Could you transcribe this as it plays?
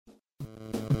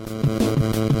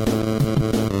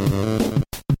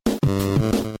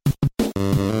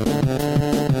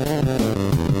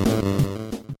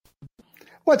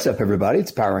What's up, everybody?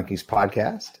 It's Power Rankings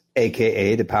Podcast,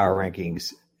 a.k.a. the Power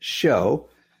Rankings Show.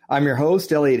 I'm your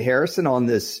host, Elliot Harrison, on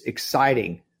this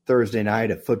exciting Thursday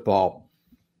night of football.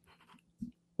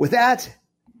 With that,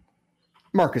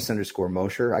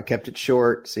 Marcus_Mosher. I kept it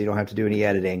short, so you don't have to do any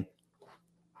editing.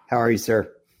 How are you,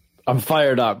 sir? I'm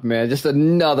fired up, man. Just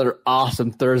another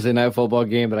awesome Thursday night football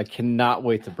game that I cannot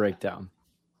wait to break down.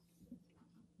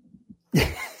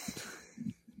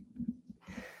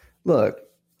 Look,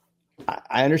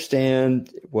 I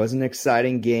understand it was an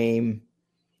exciting game,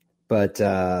 but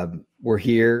we're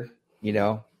here.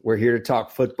 We're here to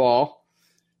talk football.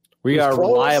 We are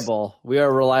reliable.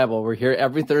 We're here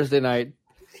every Thursday night.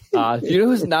 You know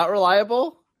who's not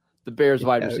reliable? The Bears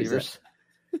wide receivers.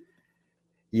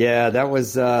 Yeah, that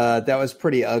was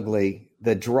pretty ugly.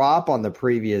 The drop on the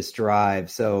previous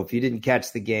drive. So if you didn't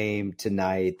catch the game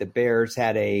tonight, the Bears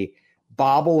had a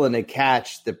bobble and a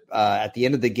catch. At the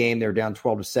end of the game, they were down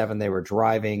 12-7. They were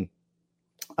driving.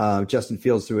 Justin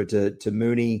Fields threw it to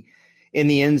Mooney in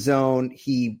the end zone.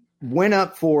 He went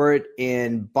up for it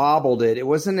and bobbled it. It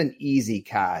wasn't an easy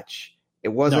catch. It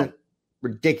wasn't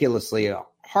ridiculously a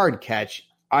hard catch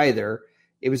either.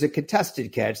 It was a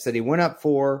contested catch that he went up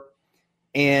for,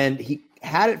 and he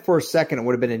had it for a second. It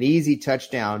would have been an easy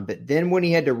touchdown. But then when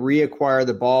he had to reacquire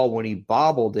the ball, when he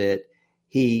bobbled it,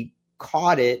 he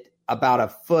caught it about a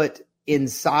foot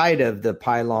inside of the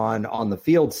pylon on the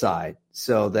field side,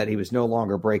 so that he was no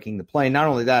longer breaking the play. Not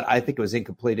only that, I think it was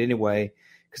incomplete anyway,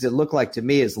 because it looked like to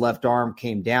me his left arm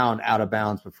came down out of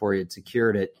bounds before he had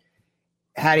secured it.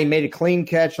 Had he made a clean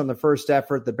catch on the first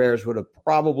effort, the Bears would have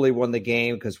probably won the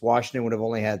game, because Washington would have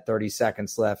only had 30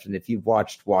 seconds left. And if you've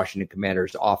watched Washington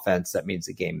Commanders offense, that means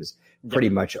the game is pretty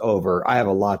much over. I have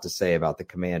a lot to say about the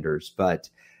Commanders, but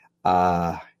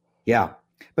yeah.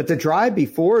 But the drive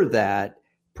before that,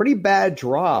 pretty bad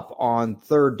drop on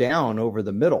third down over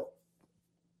the middle.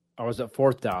 Or was it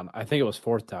fourth down? I think it was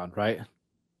fourth down, right?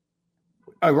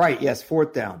 Oh, right. Yes,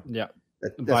 fourth down. Yeah.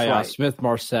 That's by right. Smith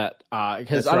Marset.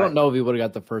 Because I don't know if he would have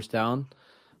got the first down,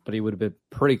 but he would have been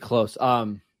pretty close.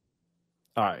 All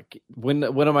right. When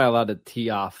am I allowed to tee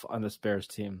off on this Bears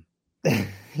team?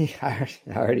 I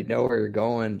already know where you're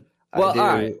going. Well,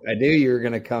 I knew you were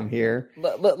going to come here.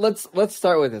 Let's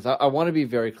start with this. I want to be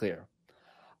very clear.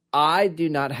 I do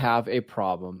not have a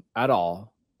problem at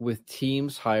all with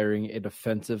teams hiring a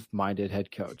defensive-minded head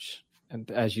coach.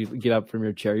 And as you get up from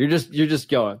your chair, you're just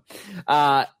going.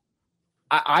 I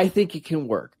think it can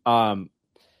work.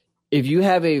 If you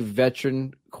have a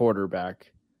veteran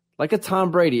quarterback like a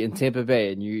Tom Brady in Tampa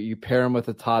Bay, and you pair him with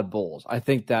a Todd Bowles, I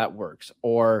think that works.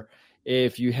 Or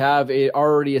if you have a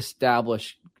already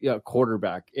established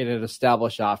quarterback in an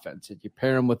established offense, and you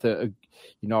pair him with a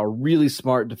really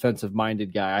smart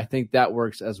defensive-minded guy, I think that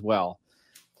works as well.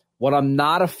 What I'm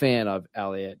not a fan of,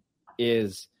 Elliot,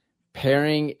 is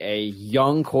pairing a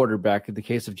young quarterback, in the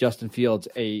case of Justin Fields,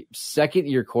 a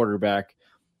second-year quarterback,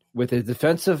 with a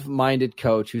defensive-minded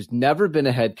coach who's never been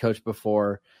a head coach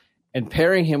before, and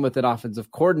pairing him with an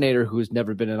offensive coordinator who's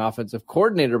never been an offensive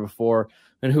coordinator before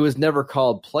and who has never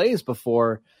called plays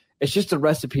before. It's just a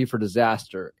recipe for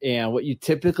disaster. And what you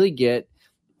typically get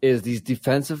is these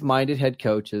defensive-minded head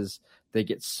coaches. They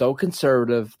get so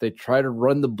conservative. They try to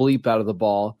run the bleep out of the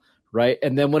ball, right?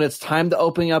 And then when it's time to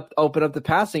open up the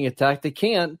passing attack, they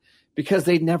can't, because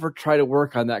they never try to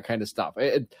work on that kind of stuff.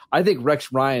 I think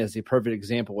Rex Ryan is the perfect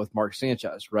example with Mark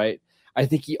Sanchez, right? I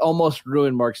think he almost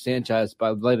ruined Mark Sanchez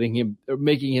by making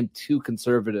him too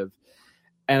conservative.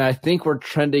 And I think we're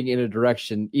trending in a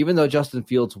direction, even though Justin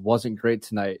Fields wasn't great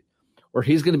tonight, where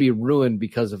he's going to be ruined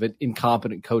because of an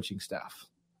incompetent coaching staff.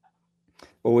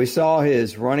 Well, we saw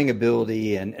his running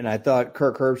ability, and I thought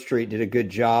Kirk Herbstreit did a good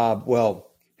job.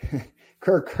 Well,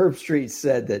 Kirk Herbstreit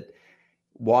said that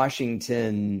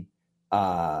Washington,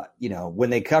 when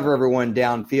they cover everyone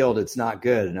downfield, it's not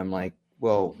good. And I'm like,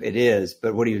 well, it is.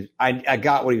 But I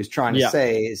got what he was trying to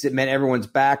say is it meant everyone's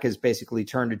back has basically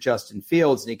turned to Justin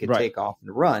Fields, and he could take off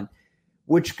and run,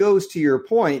 which goes to your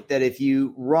point that if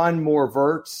you run more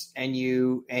verts and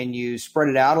you spread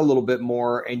it out a little bit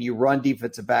more and you run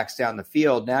defensive backs down the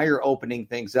field, now you're opening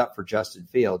things up for Justin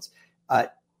Fields.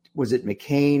 Was it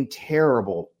McCain?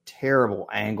 Terrible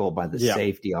angle by the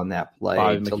safety on that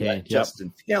play to let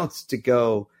Justin Fields to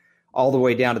go all the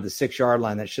way down to the 6-yard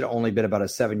line. That should have only been about a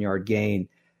 7-yard gain.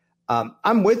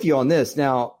 I'm with you on this.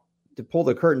 Now, to pull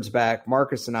the curtains back,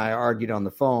 Marcus and I argued on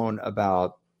the phone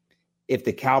about if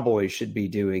the Cowboys should be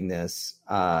doing this,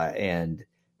 and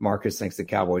Marcus thinks the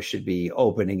Cowboys should be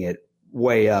opening it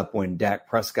way up when Dak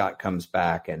Prescott comes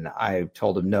back. And I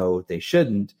told him, no, they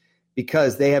shouldn't,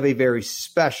 because they have a very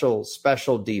special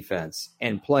defense,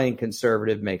 and playing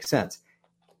conservative makes sense.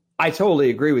 I totally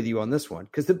agree with you on this one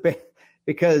because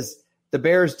the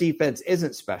Bears defense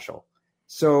isn't special.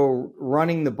 So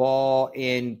running the ball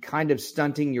and kind of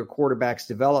stunting your quarterback's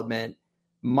development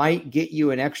might get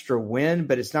you an extra win,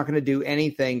 but it's not going to do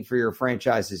anything for your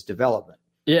franchise's development.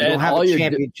 Yeah, you don't have a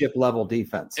championship level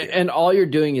defense here. And all you're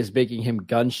doing is making him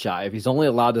gun shy. If he's only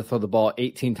allowed to throw the ball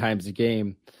 18 times a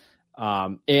game.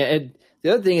 And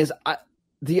the other thing is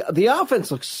the offense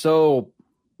looks so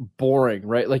boring,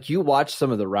 right? Like you watch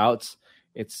some of the routes,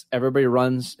 it's everybody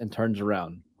runs and turns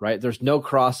around, right? There's no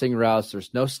crossing routes.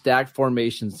 There's no stacked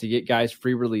formations to get guys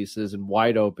free releases and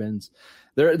wide opens.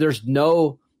 There's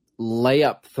no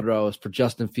layup throws for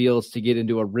Justin Fields to get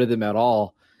into a rhythm at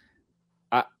all.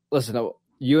 Listen,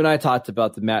 you and I talked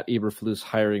about the Matt Eberflus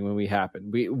hiring when we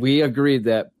happened. We agreed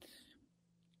that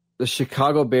the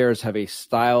Chicago Bears have a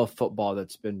style of football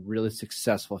that's been really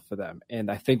successful for them. And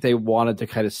I think they wanted to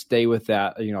kind of stay with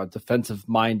that, a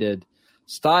defensive-minded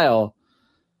style.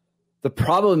 The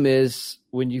problem is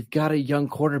when you've got a young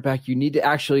quarterback, you need to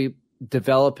actually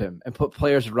develop him and put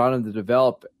players around him to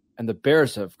develop. And the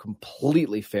Bears have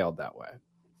completely failed that way.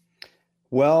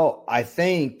 Well, I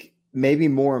think maybe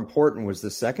more important was the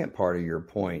second part of your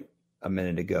point a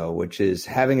minute ago, which is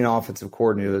having an offensive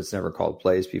coordinator that's never called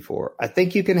plays before. I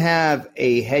think you can have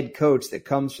a head coach that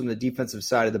comes from the defensive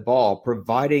side of the ball,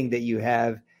 providing that you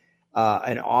have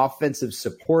an offensive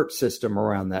support system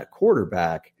around that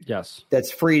quarterback. Yes.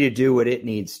 That's free to do what it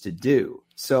needs to do.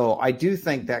 So I do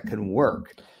think that can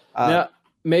work. Now,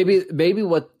 maybe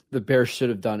what the Bears should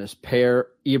have done is pair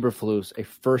Eberflus, a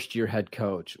first-year head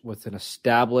coach, with an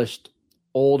established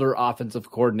older offensive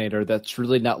coordinator that's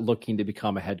really not looking to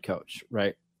become a head coach,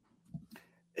 right?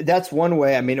 That's one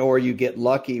way. Or you get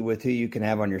lucky with who you can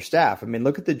have on your staff.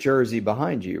 Look at the jersey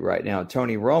behind you right now.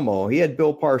 Tony Romo, he had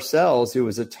Bill Parcells, who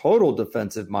was a total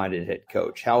defensive-minded head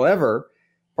coach. However,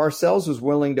 Parcells was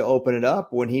willing to open it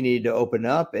up when he needed to open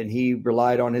up, and he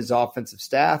relied on his offensive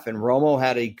staff, and Romo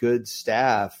had a good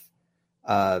staff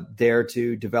there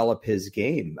to develop his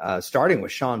game, starting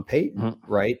with Sean Payton,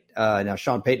 right? Now,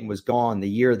 Sean Payton was gone the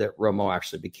year that Romo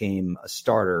actually became a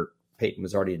starter. Payton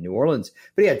was already in New Orleans,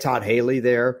 but he had Todd Haley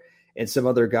there and some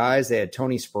other guys. They had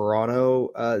Tony Sperano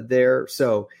there.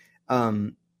 So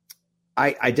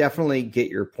I definitely get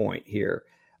your point here.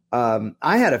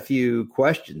 I had a few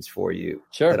questions for you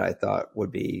that I thought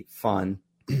would be fun.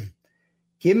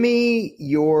 Give me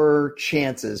your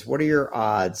chances. What are your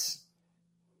odds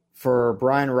for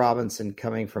Brian Robinson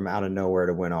coming from out of nowhere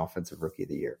to win Offensive Rookie of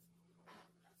the Year?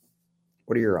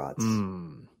 What are your odds?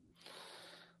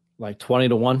 Like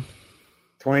 20-1.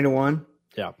 20-1?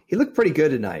 Yeah. He looked pretty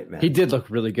good tonight, man. He did look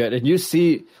really good. And you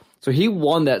see, so he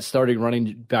won that starting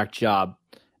running back job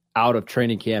out of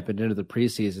training camp and into the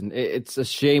preseason. It's a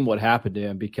shame what happened to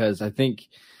him because I think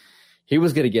he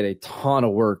was going to get a ton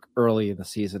of work early in the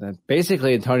season. And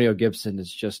basically, Antonio Gibson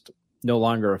is just no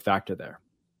longer a factor there.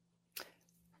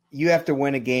 You have to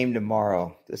win a game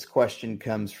tomorrow. This question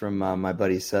comes from my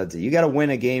buddy Sudsy. You got to win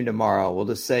a game tomorrow. We'll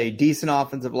just say decent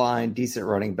offensive line, decent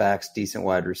running backs, decent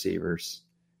wide receivers.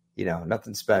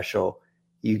 Nothing special.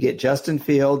 You get Justin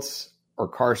Fields or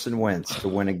Carson Wentz to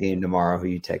win a game tomorrow. Who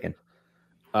you taking?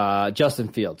 Justin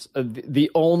Fields. The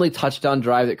only touchdown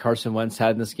drive that Carson Wentz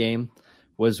had in this game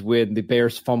was when the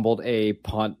Bears fumbled a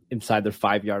punt inside their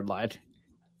 5-yard line.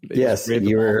 Yes,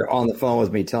 you were on the phone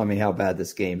with me telling me how bad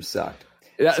this game sucked.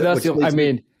 At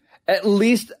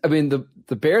least the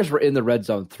Bears were in the red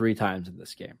zone 3 times in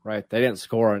this game, right? They didn't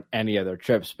score on any of their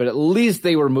trips, but at least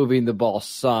they were moving the ball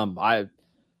some.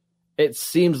 It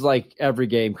seems like every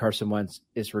game Carson Wentz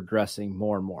is regressing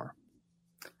more and more.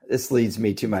 This leads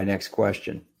me to my next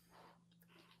question.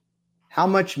 How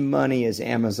much money is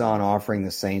Amazon offering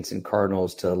the Saints and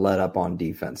Cardinals to let up on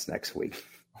defense next week?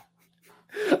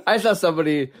 I saw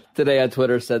somebody today on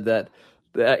Twitter said that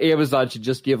Amazon should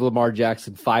just give Lamar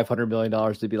Jackson $500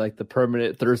 million to be like the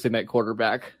permanent Thursday night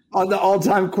quarterback. On the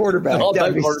all-time quarterback. On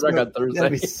Thursday.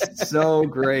 That'd be so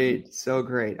great. So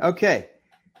great. Okay.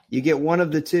 You get one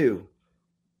of the two.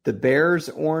 The Bears'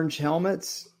 orange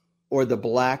helmets or the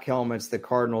black helmets the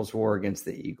Cardinals wore against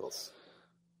the Eagles?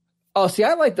 Oh, see,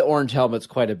 I like the orange helmets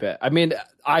quite a bit. I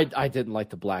didn't like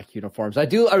the black uniforms.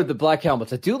 The black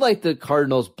helmets. I do like the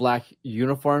Cardinals' black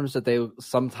uniforms that they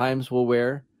sometimes will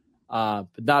wear. But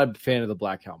not a fan of the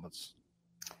black helmets.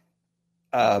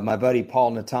 My buddy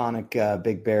Paul Natonic,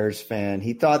 big Bears fan,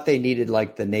 he thought they needed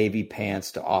like the navy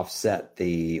pants to offset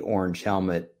the orange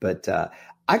helmet. But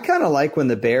I kind of like when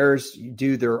the Bears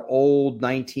do their old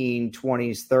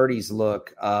 1920s, 30s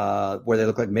look where they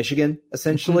look like Michigan,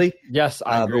 essentially. Yes,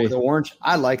 I agree. With the orange,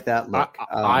 I like that look.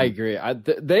 I agree.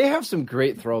 They have some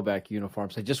great throwback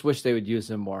uniforms. I just wish they would use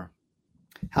them more.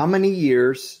 How many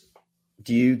years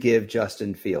do you give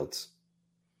Justin Fields?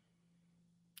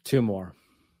 2 more.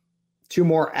 2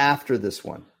 more after this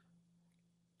one?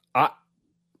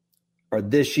 Or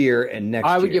this year and next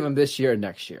year? I would give him this year and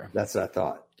next year. That's what I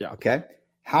thought. Yeah. Okay.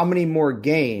 How many more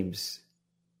games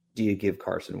do you give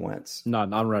Carson Wentz?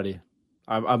 None. I'm ready.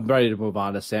 I'm ready to move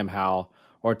on to Sam Howell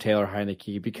or Taylor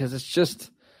Heineke because it's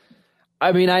just –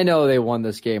 I mean, I know they won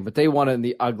this game, but they won it in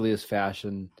the ugliest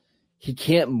fashion. He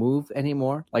can't move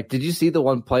anymore. Like, did you see the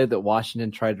one play that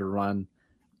Washington tried to run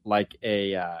like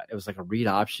it was like a read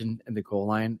option in the goal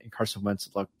line, and Carson Wentz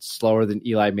looked slower than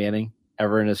Eli Manning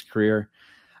ever in his career?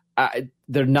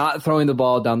 They're not throwing the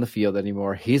ball down the field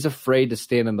anymore. He's afraid to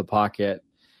stand in the pocket.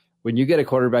 When you get a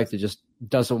quarterback that just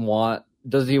doesn't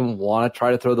even want to try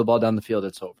to throw the ball down the field,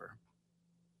 it's over.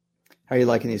 How are you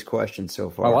liking these questions so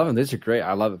far? I love them. These are great.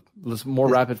 I love it. Let's more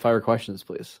rapid fire questions,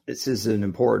 please. This is an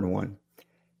important one.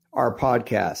 Our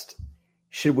podcast.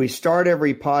 Should we start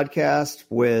every podcast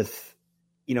with,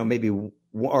 maybe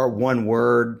one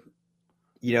word,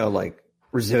 like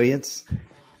resilience?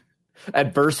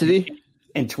 Adversity?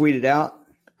 And tweet it out?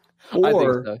 Or, I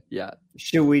think so. Yeah.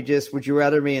 Would you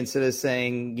rather me, instead of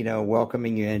saying,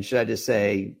 welcoming you in, should I just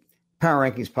say Power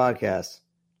Rankings Podcast?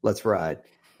 Let's ride.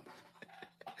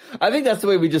 I think that's the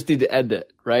way we just need to end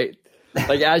it, right?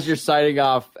 Like as you're signing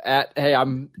off hey,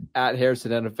 I'm at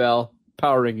Harrison NFL,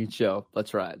 Power Rankings Show.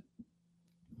 Let's ride.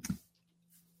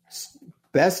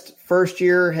 Best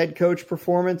first-year head coach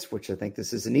performance, which I think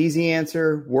this is an easy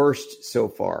answer. Worst so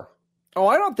far. Oh,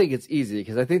 I don't think it's easy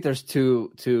because I think there's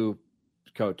two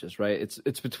coaches, right?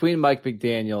 It's between Mike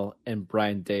McDaniel and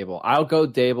Brian Daboll. I'll go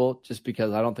Daboll just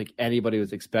because I don't think anybody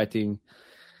was expecting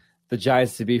the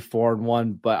Giants to be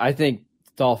 4-1, but I think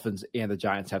Dolphins and the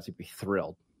Giants have to be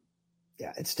thrilled.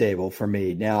 Yeah, it's Daboll for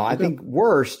me. Now, I think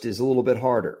worst is a little bit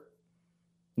harder.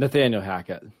 Nathaniel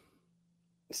Hackett.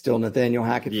 Still Nathaniel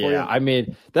Hackett for you? Yeah, I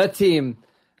mean, that team,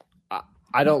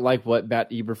 I don't like what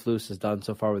Matt Eberflus has done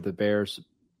so far with the Bears,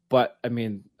 but, I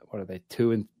mean, what are they,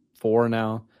 2-4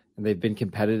 now? And they've been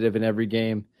competitive in every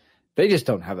game. They just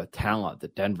don't have the talent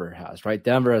that Denver has, right?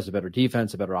 Denver has a better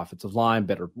defense, a better offensive line,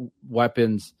 better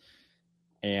weapons,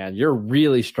 and you're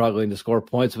really struggling to score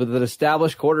points with an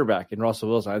established quarterback in Russell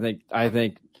Wilson. I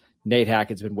think Nate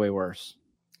Hackett's been way worse.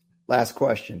 Last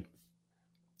question.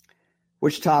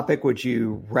 Which topic would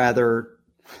you rather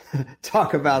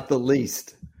talk about the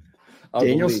least?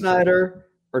 Daniel Snyder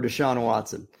or Deshaun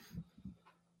Watson?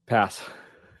 Pass.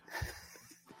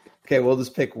 Okay, we'll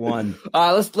just pick one.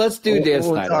 Let's do Dan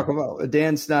Snyder. We'll talk about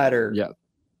Dan Snyder. Yeah.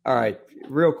 All right,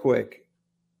 real quick.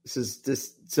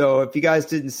 So if you guys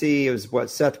didn't see, it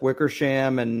was Seth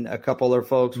Wickersham and a couple other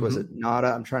folks. Was it Nada?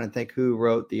 I'm trying to think who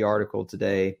wrote the article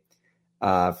today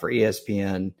for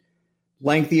ESPN.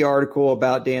 Lengthy article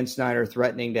about Dan Snyder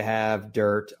threatening to have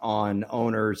dirt on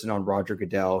owners and on Roger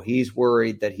Goodell. He's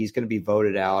worried that he's going to be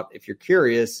voted out. If you're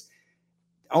curious,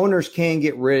 owners can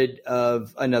get rid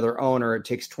of another owner. It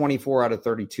takes 24 out of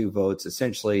 32 votes,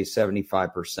 essentially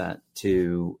 75%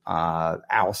 to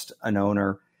oust an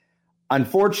owner.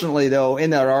 Unfortunately, though, in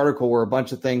that article were a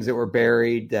bunch of things that were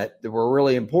buried that were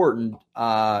really important.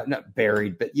 Not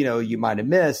buried, but, you might have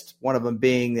missed. One of them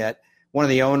being that one of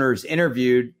the owners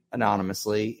interviewed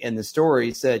anonymously in the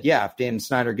story said, yeah, if Dan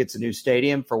Snyder gets a new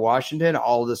stadium for Washington,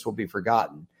 all of this will be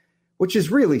forgotten, which is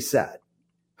really sad.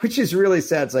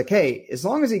 It's like, hey, as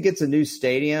long as he gets a new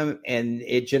stadium and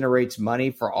it generates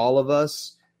money for all of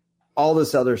us, all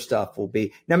this other stuff will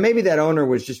be. Now, maybe that owner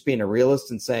was just being a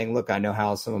realist and saying, look, I know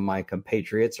how some of my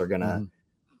compatriots are going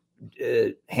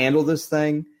to handle this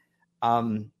thing.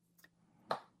 I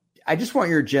just want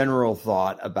your general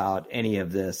thought about any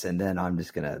of this, and then I'm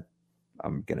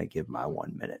going to give my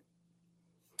 1 minute.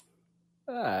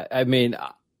 I mean,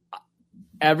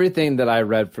 everything that I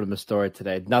read from the story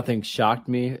today, nothing shocked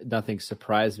me, nothing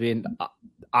surprised me. And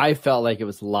I felt like it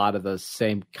was a lot of the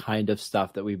same kind of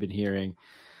stuff that we've been hearing.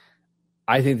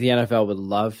 I think the NFL would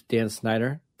love Dan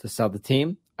Snyder to sell the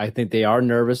team. I think they are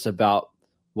nervous about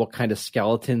what kind of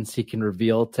skeletons he can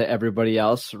reveal to everybody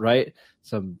else, right?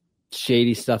 Some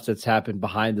shady stuff that's happened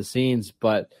behind the scenes,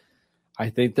 but I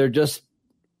think they're just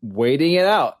waiting it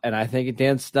out. And I think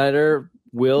Dan Snyder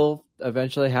will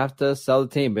eventually have to sell the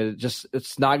team, but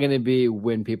it's not going to be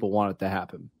when people want it to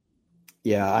happen.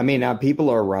 Yeah. I mean, people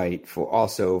are right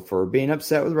for being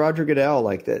upset with Roger Goodell,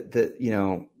 like that,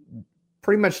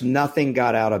 pretty much nothing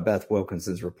got out of Beth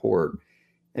Wilkinson's report,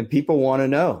 and people want to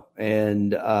know,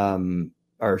 and,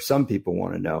 or some people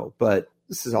want to know, but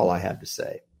this is all I have to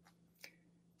say.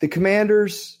 The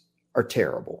Commanders are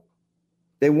terrible.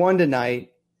 They won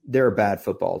tonight. They're a bad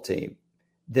football team.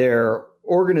 Their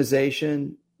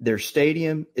organization, Their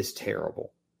stadium is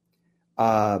terrible.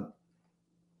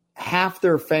 Half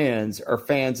their fans are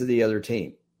fans of the other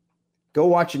team. Go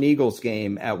watch an Eagles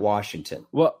game at Washington.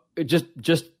 Well, just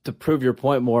to prove your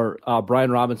point more,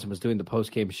 Brian Robinson was doing the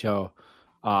post-game show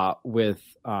with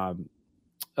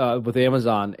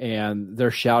Amazon, and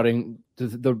they're shouting.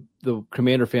 The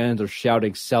Commander fans are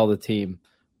shouting, "Sell the team,"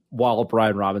 while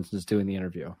Brian Robinson is doing the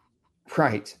interview.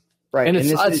 Right. And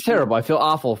it's terrible. I feel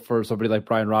awful for somebody like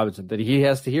Brian Robinson that he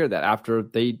has to hear that after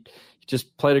they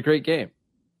just played a great game.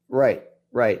 Right.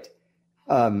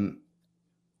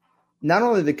 Not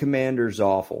only the Commanders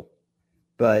awful,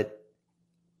 but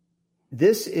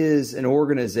this is an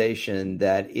organization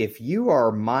that if you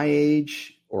are my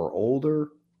age or older,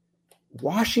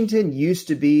 Washington used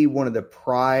to be one of the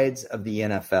prides of the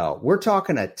NFL. We're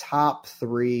talking a top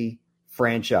 3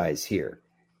 franchise here.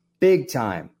 Big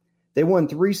time. They won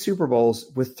 3 Super Bowls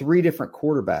with 3 different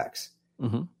quarterbacks.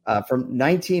 Mm-hmm. From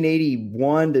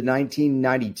 1981 to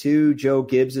 1992, Joe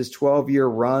Gibbs' 12-year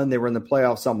run, they were in the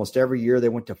playoffs almost every year. They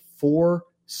went to 4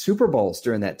 Super Bowls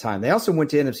during that time. They also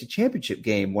went to NFC Championship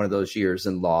game one of those years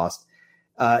and lost.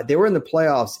 They were in the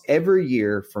playoffs every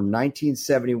year from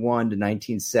 1971 to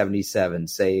 1977,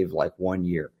 save like 1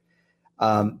 year.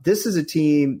 This is a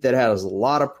team that has a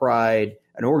lot of pride,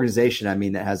 an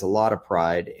organization, that has a lot of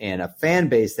pride, and a fan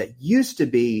base that used to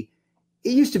be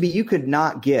you could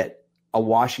not get a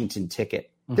Washington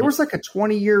ticket. Mm-hmm. There was like a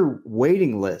 20-year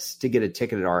waiting list to get a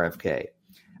ticket at RFK.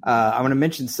 I'm going to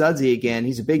mention Sudsy again.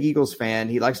 He's a big Eagles fan.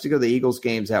 He likes to go to the Eagles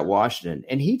games at Washington.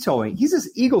 And he told me, he's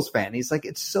this Eagles fan. He's like,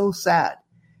 it's so sad.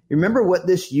 You remember what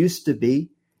this used to be?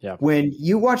 Yeah. When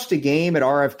you watched a game at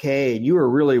RFK and you were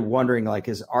really wondering, like,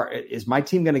 is my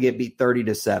team going to get beat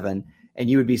 30-7? And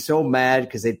you would be so mad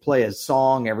because they'd play a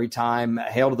song every time,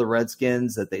 Hail to the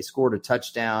Redskins, that they scored a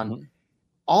touchdown. Mm-hmm.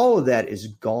 All of that is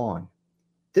gone.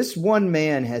 This one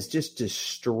man has just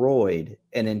destroyed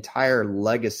an entire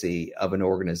legacy of an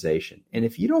organization. And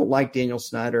if you don't like Daniel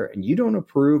Synder and you don't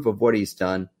approve of what he's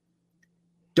done,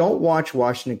 don't watch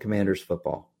Washington Commanders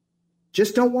football.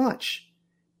 Just don't watch.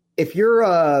 If you're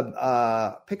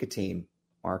pick a team,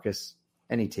 Marcus,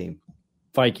 any team.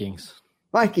 Vikings.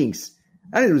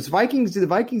 I don't know, do the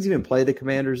Vikings even play the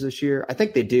Commanders this year? I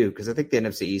think they do, because I think the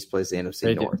NFC East plays the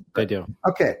NFC North. They do.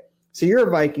 Okay. So you're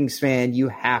a Vikings fan. You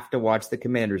have to watch the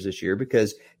Commanders this year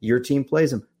because your team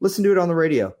plays them. Listen to it on the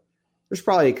radio. There's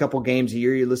probably a couple games a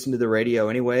year you listen to the radio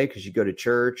anyway because you go to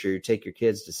church or you take your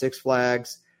kids to Six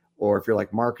Flags. Or if you're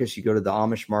like Marcus, you go to the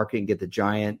Amish market and get the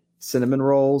giant cinnamon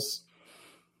rolls.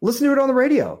 Listen to it on the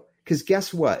radio because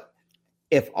guess what?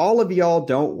 If all of y'all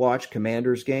don't watch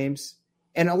Commanders games,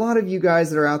 and a lot of you guys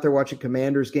that are out there watching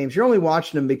Commanders games, you're only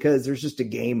watching them because there's just a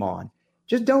game on.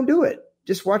 Just don't do it.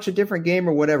 Just watch a different game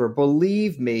or whatever.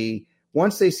 Believe me,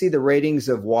 once they see the ratings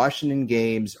of Washington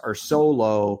games are so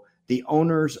low, the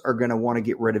owners are going to want to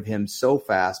get rid of him so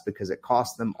fast because it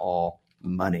costs them all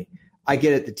money. I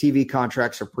get it. The TV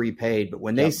contracts are prepaid, but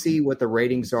when they see what the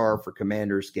ratings are for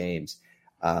Commanders games,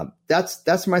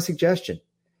 that's my suggestion.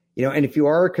 And if you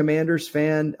are a Commanders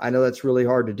fan, I know that's really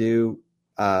hard to do.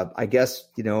 I guess,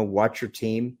 watch your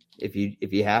team if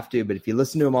you have to, but if you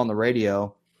listen to them on the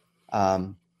radio,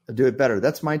 do it better.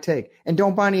 That's my take. And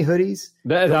don't buy any hoodies.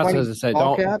 That's what I was going to say.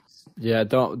 Caps.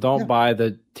 Don't buy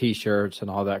the T-shirts and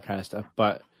all that kind of stuff.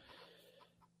 But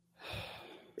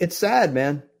it's sad,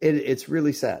 man. It's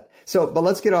really sad. So, but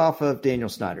let's get off of Daniel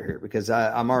Synder here because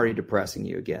I'm already depressing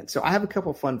you again. So I have a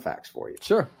couple fun facts for you.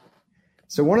 Sure.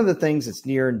 So one of the things that's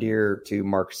near and dear to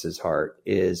Marcus's heart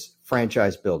is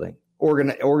franchise building,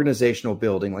 organizational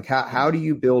building. Like how do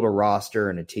you build a roster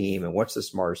and a team, and what's the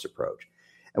smartest approach?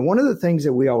 And one of the things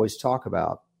that we always talk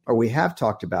about, or we have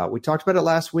talked about, we talked about it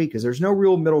last week, is there's no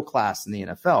real middle class in the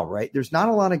NFL, right? There's not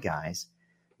a lot of guys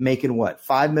making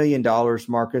 $5 million,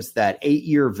 Marcus, that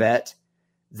 8-year vet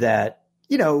that,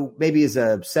 maybe is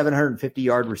a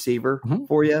 750-yard receiver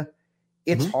for you.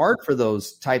 It's hard for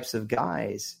those types of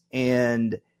guys.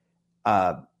 And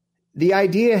the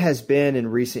idea has been in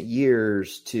recent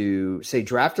years to, say,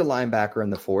 draft a linebacker in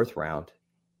the 4th round,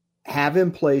 have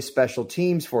him play special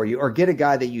teams for you, or get a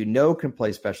guy that can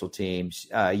play special teams.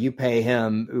 You pay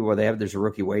him, there's a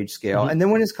rookie wage scale. And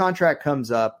then when his contract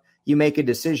comes up, you make a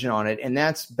decision on it. And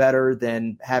that's better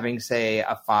than having, say,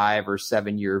 a 5 or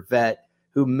 7 year vet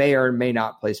who may or may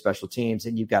not play special teams.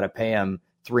 And you've got to pay him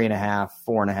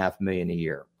 $4.5 million a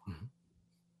year.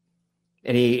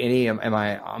 Am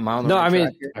I on the right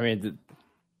track here?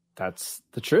 That's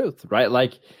the truth, right?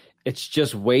 Like, it's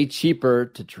just way cheaper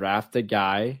to draft a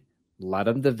guy, let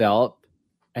him develop,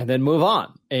 and then move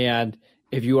on. And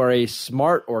if you are a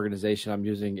smart organization, I'm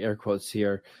using air quotes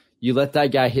here, you let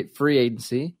that guy hit free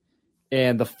agency,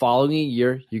 And the following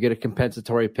year, you get a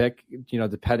compensatory pick,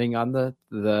 depending on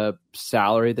the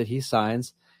salary that he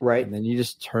signs. Right. And then you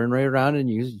just turn right around and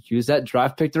use that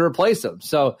draft pick to replace him.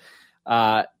 So,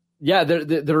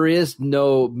 there is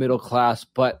no middle class.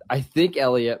 But I think,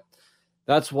 Elliot,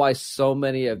 that's why so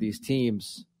many of these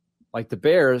teams, like the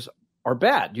Bears, are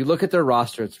bad. You look at their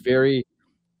roster, it's very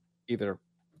either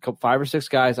 5 or 6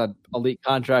 guys on elite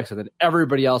contracts and then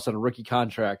everybody else on a rookie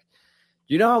contract.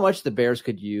 Do you know how much the Bears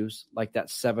could use, like that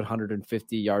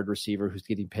 750-yard receiver who's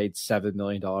getting paid $7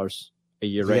 million a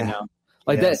year right now?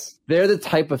 Like that, they're the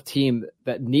type of team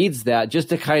that needs that just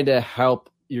to kind of help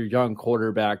your young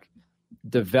quarterback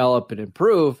develop and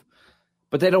improve.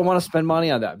 But they don't want to spend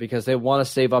money on that because they want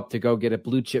to save up to go get a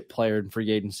blue chip player in free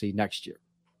agency next year.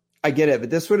 I get it, but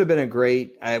this would have been a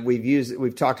great.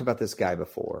 We've talked about this guy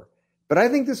before, but I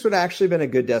think this would have actually been a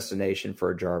good destination for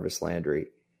a Jarvis Landry.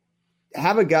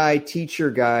 Have a guy teach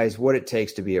your guys what it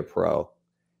takes to be a pro,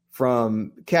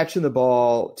 from catching the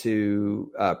ball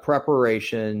to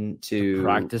preparation to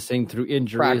practicing through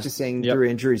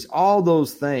injuries, all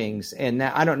those things. And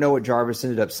now, I don't know what Jarvis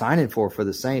ended up signing for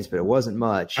the Saints, but it wasn't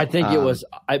much. I think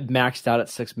I maxed out at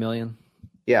 $6 million.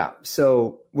 Yeah.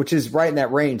 So, which is right in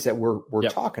that range that we're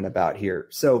talking about here.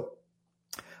 So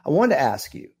I wanted to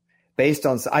ask you, based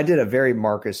on, I did a very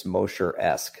Marcus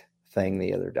Mosher-esque thing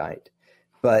the other night,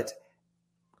 but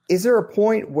is there a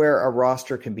point where a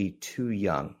roster can be too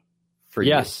young for you?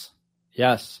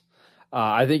 Yes.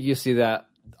 I think you see that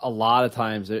a lot of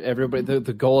times. Everybody,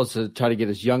 the goal is to try to get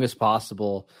as young as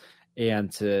possible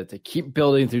and to keep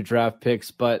building through draft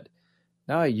picks. But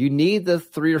no, you need the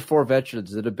 3 or 4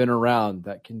 veterans that have been around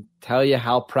that can tell you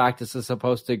how practice is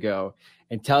supposed to go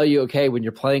and tell you, okay, when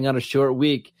you're playing on a short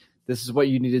week, this is what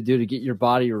you need to do to get your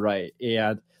body right.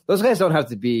 And those guys don't have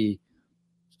to be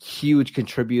huge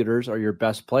contributors or your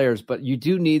best players, but you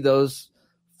do need those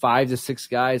 5 to 6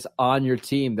 guys on your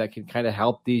team that can kind of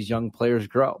help these young players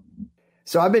grow.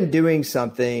 So I've been doing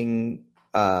something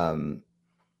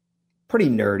pretty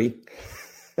nerdy.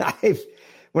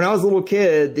 When I was a little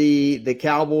kid, the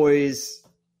Cowboys,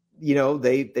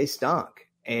 they stunk,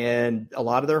 and a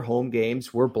lot of their home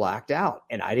games were blacked out,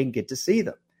 and I didn't get to see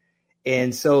them.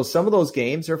 And so some of those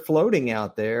games are floating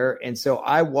out there. And so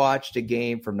I watched a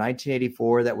game from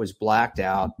 1984 that was blacked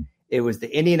out. It was the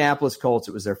Indianapolis Colts.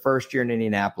 It was their first year in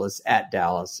Indianapolis at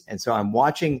Dallas. And so I'm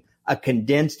watching a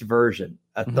condensed version,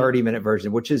 a 30-minute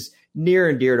version, which is near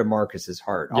and dear to Marcus's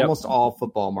heart. Yep. Almost all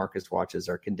football Marcus watches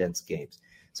are condensed games.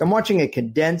 So I'm watching a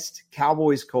condensed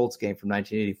Cowboys-Colts game from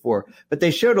 1984. But they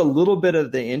showed a little bit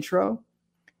of the intro.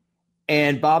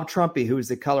 And Bob Trumpy, who was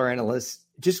the color analyst,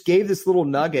 just gave this little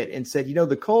nugget and said,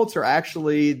 the Colts are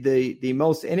actually the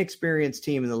most inexperienced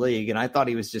team in the league. And I thought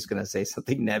he was just going to say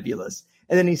something nebulous.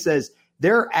 And then he says,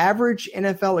 their average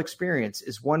NFL experience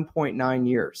is 1.9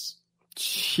 years.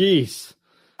 Jeez.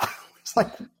 It's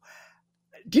like,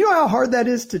 do you know how hard that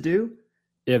is to do?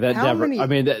 Yeah,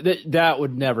 that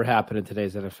would never happen in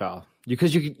today's NFL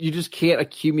because you just can't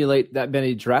accumulate that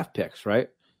many draft picks, right?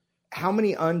 How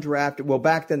many undrafted? Well,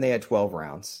 back then they had 12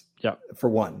 rounds. Yeah, for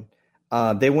one.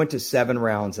 They went to 7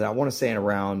 rounds, and I want to say in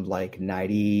around like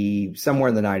 90, somewhere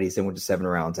in the 90s, they went to 7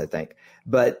 rounds, I think.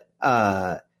 But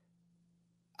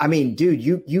dude,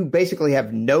 you basically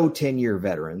have no 10-year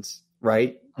veterans,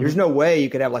 right? Mm-hmm. There's no way you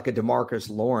could have like a DeMarcus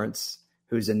Lawrence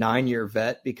who's a 9-year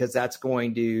vet because that's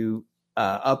going to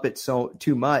up it so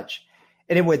too much.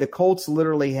 Anyway, the Colts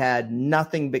literally had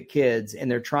nothing but kids,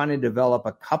 and they're trying to develop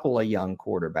a couple of young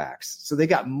quarterbacks. So they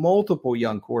got multiple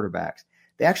young quarterbacks.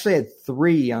 They actually had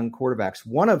 3 young quarterbacks,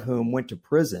 one of whom went to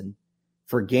prison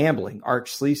for gambling,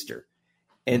 Arch Sleester.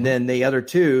 And then the other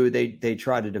 2, they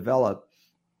tried to develop.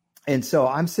 And so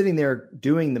I'm sitting there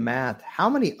doing the math. How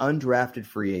many undrafted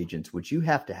free agents would you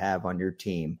have to have on your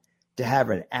team to have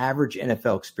an average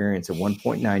NFL experience of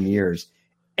 1.9 years?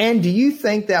 And do you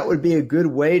think that would be a good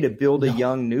way to build a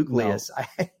young nucleus?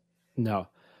 No.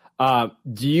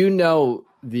 Do you know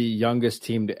the youngest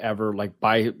team to ever, like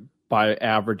by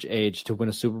average age, to win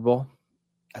a Super Bowl?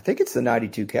 I think it's the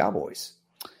 92 Cowboys.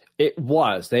 It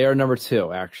was. They are number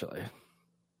 2, actually.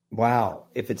 Wow.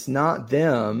 If it's not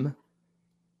them,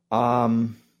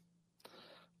 hold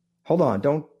on.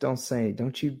 Don't say,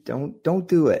 don't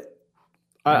do it.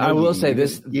 I will say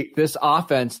this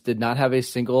offense did not have a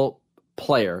single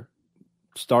player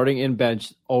starting in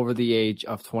bench over the age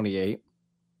of 28.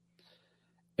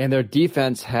 And their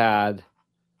defense had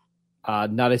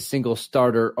not a single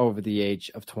starter over the age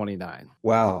of 29.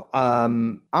 Wow.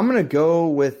 I'm going to go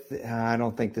with, I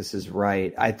don't think this is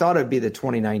right. I thought it'd be the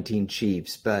 2019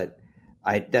 Chiefs, but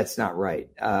that's not right.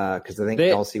 Cause I think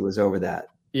Kelsey was over that.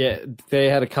 Yeah, they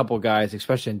had a couple guys,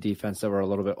 especially in defense, that were a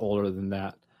little bit older than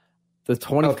that. The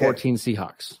 2014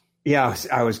 Seahawks. Yeah,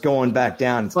 I was going back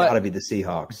down. It's got to be the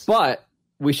Seahawks. But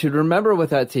we should remember with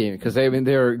that team, because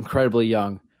they're incredibly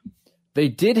young. They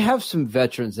did have some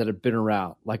veterans that have been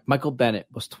around. Like Michael Bennett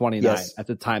was 29 at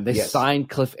the time. They signed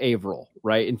Cliff Averill,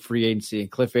 right, in free agency.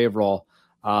 And Cliff Averill,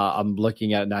 I'm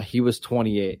looking at it now, he was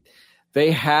 28.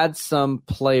 They had some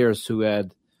players who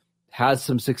had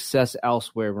some success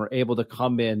elsewhere and were able to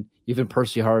come in. Even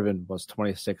Percy Harvin was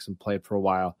 26 and played for a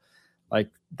while. Like,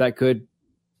 that could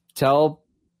tell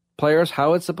players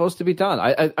how it's supposed to be done.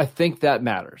 I think that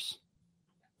matters.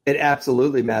 It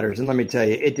absolutely matters. And let me tell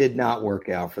you, it did not work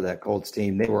out for that Colts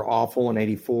team. They were awful in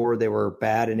 84. They were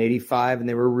bad in 85, and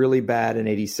they were really bad in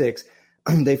 86.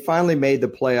 They finally made the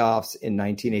playoffs in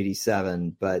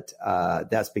 1987, but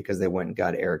that's because they went and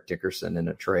got Eric Dickerson in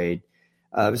a trade.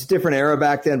 It was a different era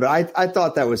back then, but I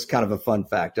thought that was kind of a fun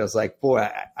fact. I was like, boy,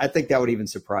 I think that would even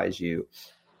surprise you.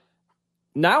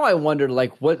 Now I wonder,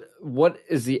 like, what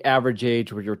is the average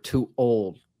age where you're too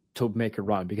old to make a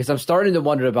run? Because I'm starting to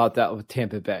wonder about that with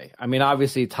Tampa Bay. I mean,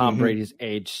 obviously Tom Brady's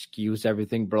age skews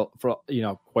everything for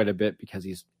quite a bit because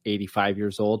he's 85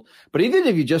 years old. But even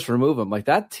if you just remove him, like,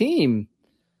 that team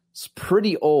is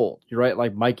pretty old. You're right.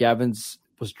 Like, Mike Evans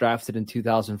was drafted in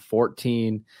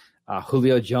 2014.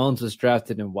 Julio Jones was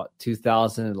drafted in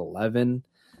 2011.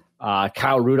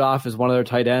 Kyle Rudolph is one of their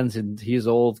tight ends, and he's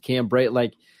old. Cam Brate,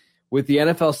 like, with the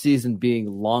NFL season being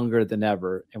longer than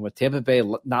ever, and with Tampa Bay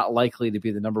not likely to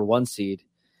be the number one seed,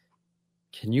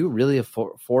 can you really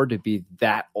afford to be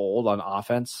that old on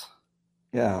offense?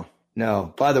 Yeah,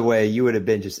 no. By the way, you would have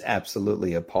been just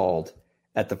absolutely appalled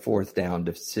at the fourth down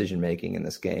decision-making in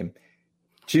this game,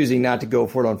 choosing not to go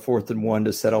for it on 4th and 1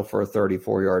 to settle for a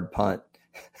 34-yard punt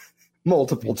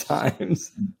multiple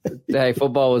times. Hey,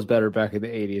 football was better back in the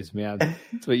 80s, man.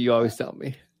 That's what you always tell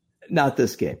me. Not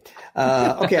this game.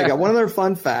 Okay, I got one other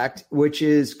fun fact, which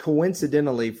is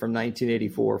coincidentally from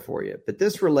 1984 for you. But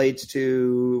this relates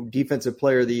to Defensive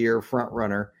Player of the Year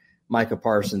frontrunner Micah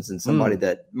Parsons, and somebody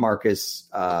that Marcus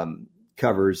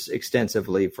covers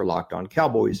extensively for Locked On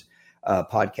Cowboys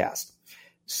podcast.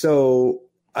 So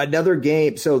another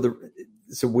game.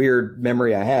 It's a weird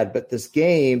memory I had, but this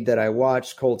game that I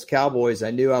watched, Colts Cowboys,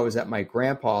 I knew I was at my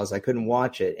grandpa's. I couldn't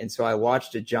watch it. And so I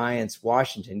watched a Giants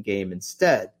Washington game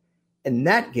instead. And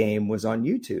that game was on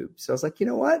YouTube. So I was like, you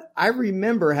know what? I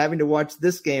remember having to watch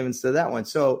this game instead of that one.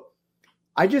 So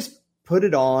I just put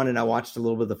it on and I watched a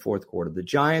little bit of the fourth quarter. The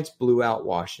Giants blew out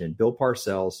Washington. Bill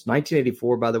Parcells,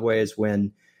 1984, by the way, is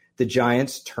when the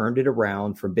Giants turned it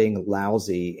around from being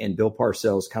lousy, and Bill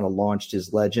Parcells kind of launched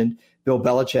his legend. Bill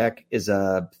Belichick is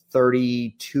a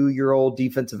 32-year-old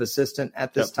defensive assistant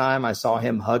at this time. I saw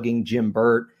him hugging Jim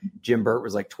Burt. Jim Burt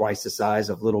was like twice the size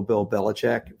of little Bill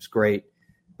Belichick. It was great.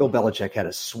 Bill Belichick had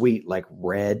a sweet, like,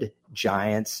 red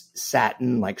Giants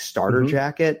satin, like, starter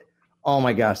jacket. Oh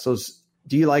my gosh.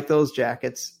 Do you like those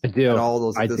jackets? I do. And all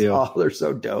those, I do. Oh, they're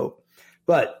so dope.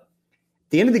 But at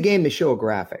the end of the game, they show a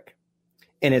graphic,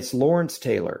 and it's Lawrence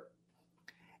Taylor.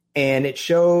 And it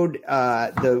showed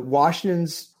the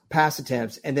Washington's pass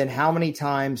attempts and then how many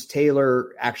times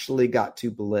Taylor actually got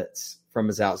to blitz from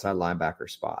his outside linebacker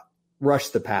spot, rush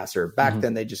the passer. Back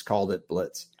then, they just called it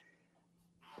blitz.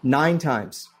 9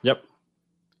 times. Yep.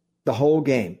 The whole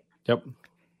game. Yep.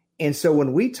 And so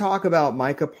when we talk about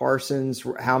Micah Parsons,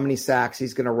 how many sacks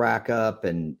he's going to rack up,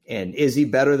 and is he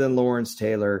better than Lawrence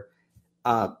Taylor?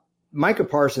 Micah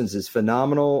Parsons is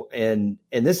phenomenal, and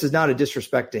this is not a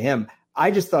disrespect to him.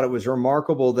 I just thought it was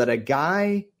remarkable that a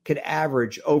guy could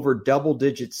average over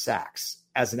double-digit sacks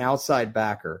as an outside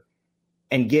backer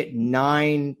and get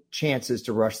 9 chances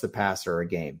to rush the passer a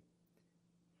game.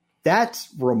 That's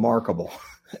remarkable.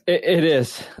 It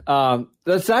is.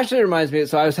 This actually reminds me.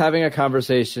 So I was having a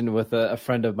conversation with a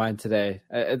friend of mine today.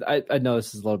 I know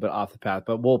this is a little bit off the path,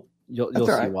 but you'll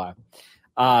see right.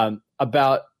 Why.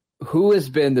 About who has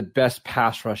been the best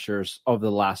pass rushers over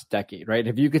the last decade, right?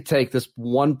 If you could take this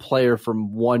one player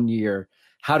from one year,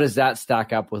 how does that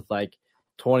stack up with, like,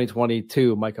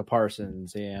 2022 Micah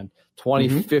Parsons and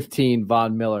 2015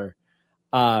 Von Miller?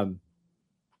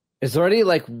 Is there any,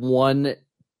 like, one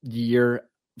year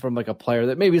from, like, a player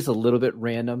that maybe is a little bit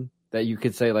random that you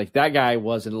could say, like, that guy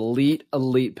was an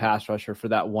elite pass rusher for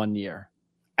that 1 year?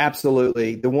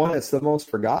 Absolutely. The one that's the most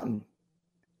forgotten.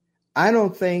 I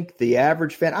don't think the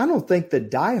average fan, I don't think the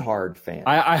diehard fan.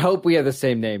 I hope we have the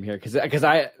same name here because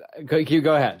you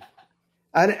go ahead.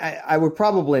 I would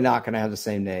probably not going to have the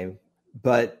same name,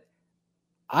 but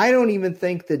I don't even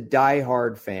think the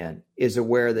diehard fan is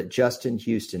aware that Justin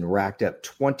Houston racked up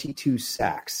 22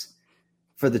 sacks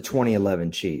for the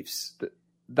 2011 Chiefs.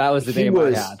 That was the name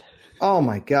I had. Oh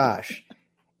my gosh.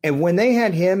 And when they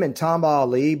had him and Tom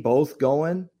Ali both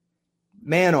going,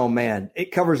 man, oh man,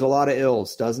 it covers a lot of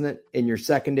ills, doesn't it? In your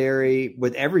secondary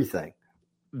with everything.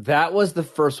 That was the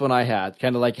first one I had.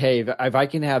 Kind of like, hey, if I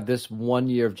can have this 1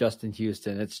 year of Justin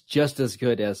Houston, it's just as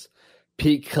good as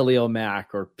peak Khalil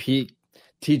Mack or peak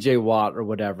TJ Watt or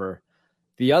whatever.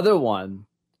 The other one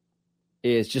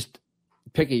is just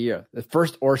pick a year, the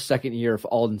first or second year of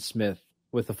Aldon Smith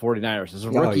with the 49ers. As a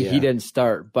rookie, he didn't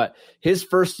start, but his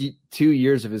first 2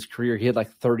 years of his career, he had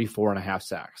like 34.5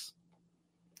 sacks.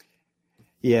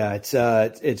 Yeah,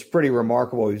 it's pretty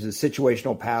remarkable. He was a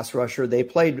situational pass rusher. They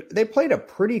played a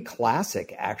pretty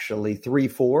classic, actually,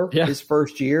 3-4 his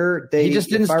first year. He just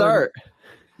didn't start.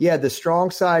 The strong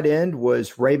side end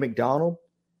was Ray McDonald,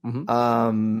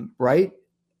 right?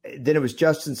 Then it was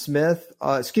Justin Smith.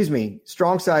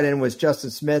 Strong side end was Justin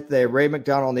Smith. They had Ray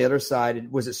McDonald on the other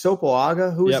side. Was it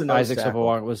Sopoaga? Who was the nose Isaac tackle?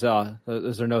 Sopoaga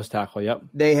was their nose tackle. Yep.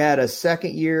 They had a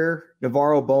second year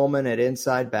Navarro Bowman at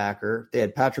inside backer. They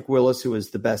had Patrick Willis, who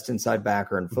was the best inside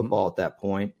backer in football at that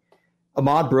point.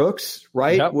 Ahmad Brooks,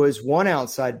 right, was one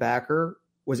outside backer.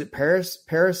 Was it Paris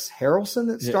Harrelson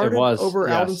that started over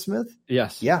Aldon Smith?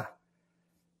 Yes. Yeah.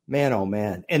 Man, oh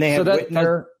man. And they had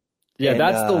Whitner.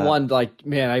 That's the one. Like,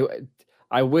 man,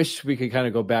 I wish we could kind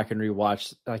of go back and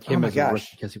rewatch like him as a rookie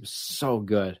because he was so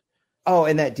good. Oh,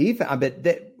 and that defense. I bet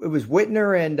it was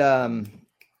Whitner and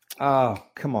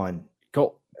come on,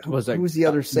 who was the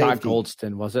other safety? Not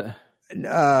Goldston, was it?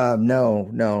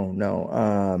 No.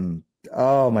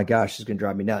 Oh my gosh, it's gonna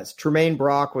drive me nuts. Tremaine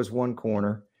Brock was one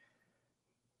corner.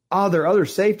 Oh, their other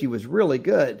safety was really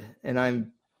good, and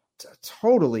I'm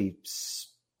totally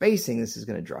spacing. This is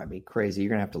going to drive me crazy. You're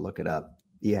going to have to look it up.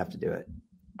 You have to do it.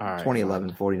 All right.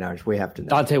 2011 49ers. We have to know.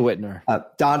 Dante Whitner.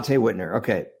 Dante Whitner.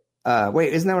 Okay.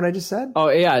 Wait, isn't that what I just said? Oh,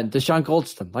 yeah. Deshaun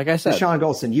Goldston. Like I said. Deshaun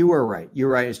Goldston. You were right. You're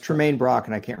right. It's Tremaine Brock,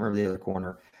 and I can't remember the other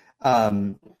corner.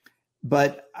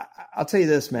 But I'll tell you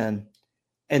this, man.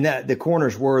 And that the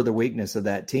corners were the weakness of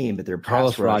that team, but they're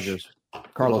Carlos Rogers.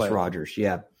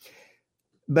 Yeah.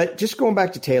 But just going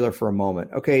back to Taylor for a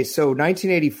moment. Okay, so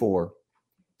 1984.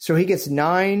 So he gets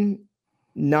nine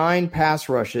pass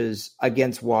rushes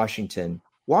against Washington.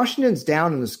 Washington's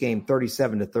down in this game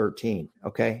 37-13.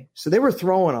 Okay, so they were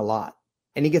throwing a lot,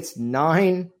 and he gets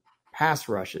 9 pass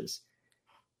rushes.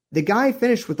 The guy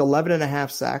finished with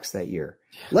 11.5 sacks that year.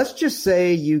 Let's just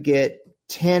say you get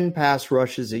 10 pass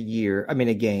rushes a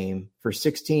game for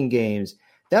 16 games.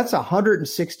 That's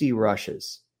 160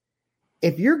 rushes.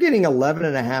 If you're getting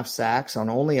 11.5 sacks on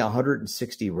only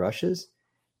 160 rushes,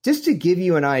 just to give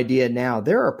you an idea now,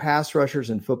 there are pass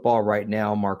rushers in football right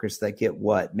now, Marcus, that get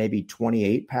what, maybe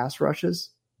 28 pass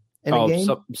rushes in a game?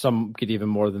 Some get even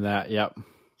more than that, yep.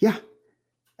 Yeah.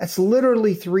 That's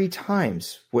literally 3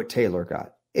 times what Taylor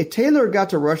got. If Taylor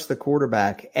got to rush the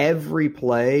quarterback every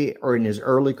play or in his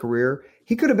early career,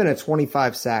 he could have been a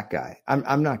 25 sack guy.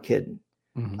 I'm not kidding.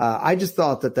 Mm-hmm. I just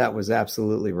thought that was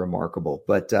absolutely remarkable.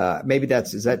 But maybe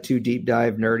is that too deep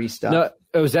dive, nerdy stuff?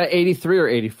 No, was that 83 or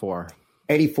 84?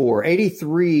 84.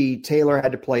 83, Taylor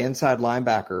had to play inside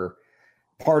linebacker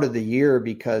part of the year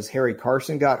because Harry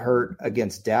Carson got hurt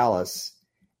against Dallas.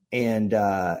 And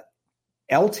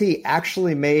LT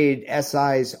actually made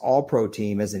SI's all-pro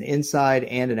team as an inside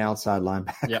and an outside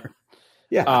linebacker. Yep.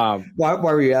 Yeah. Why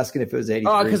were you asking if it was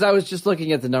 83? Oh, because I was just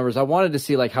looking at the numbers. I wanted to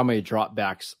see like how many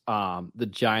dropbacks the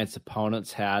Giants'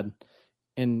 opponents had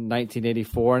in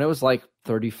 1984, and it was like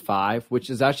 35, which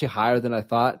is actually higher than I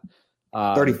thought.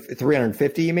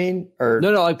 350, you mean? Or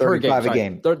no, like per game. A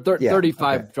game.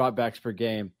 35 dropbacks per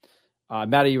game.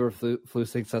 Matty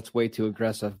Eberflus thinks that's way too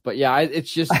aggressive, but yeah,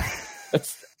 it's just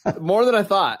it's more than I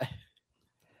thought.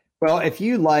 Well, if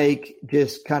you like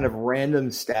just kind of random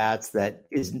stats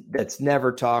that's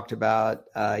never talked about,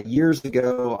 years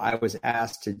ago I was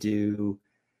asked to do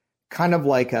kind of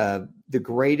like the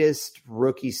greatest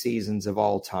rookie seasons of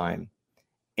all time.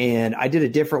 And I did a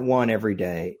different one every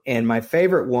day. And my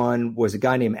favorite one was a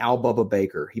guy named Al Bubba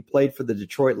Baker. He played for the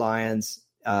Detroit Lions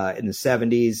in the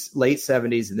 70s, late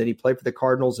 70s, and then he played for the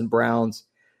Cardinals and Browns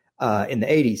in the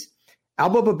 80s. Al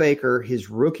Bubba Baker,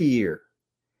 his rookie year,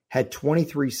 had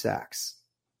 23 sacks.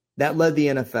 That led the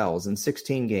NFL's in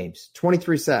 16 games,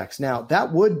 23 sacks. Now,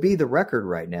 that would be the record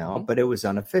right now, but it was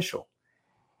unofficial.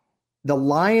 The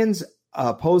Lions'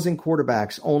 opposing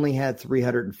quarterbacks only had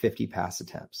 350 pass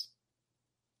attempts.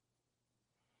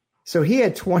 So he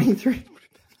had 23.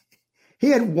 He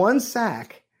had 1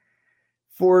 sack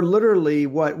for literally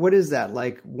what is that?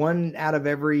 Like 1 out of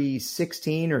every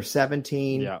 16 or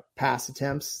 17 pass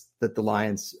attempts that the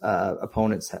Lions'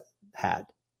 opponents had.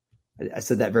 I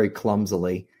said that very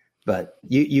clumsily, but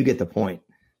you get the point.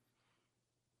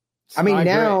 I mean,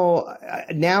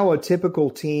 now a typical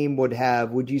team would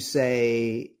have, would you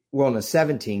say, well, in a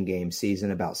 17-game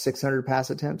season, about 600 pass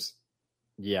attempts?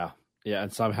 Yeah. Yeah,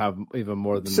 and some have even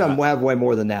more than some that. Some have way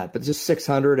more than that, but just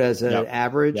 600 as an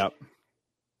average? Yep.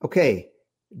 Okay,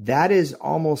 that is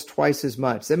almost twice as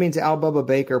much. That means Al Bubba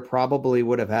Baker probably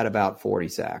would have had about 40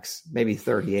 sacks, maybe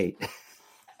 38.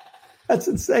 That's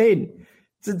insane.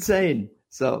 It's insane.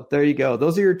 So there you go.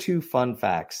 Those are your two fun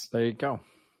facts. There you go.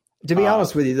 To be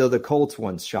honest with you, though, the Colts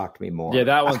ones shocked me more. Yeah,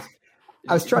 that one.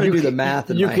 I was trying to do the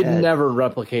math in my head. You could never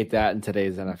replicate that in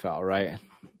today's NFL, right?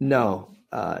 No,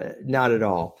 not at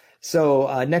all.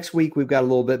 So next week, we've got a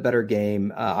little bit better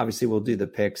game. Obviously, we'll do the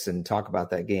picks and talk about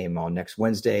that game on next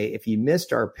Wednesday. If you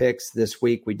missed our picks this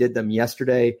week, we did them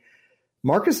yesterday.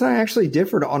 Marcus and I actually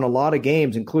differed on a lot of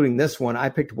games, including this one. I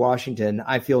picked Washington.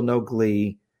 I feel no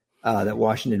glee that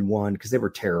Washington won because they were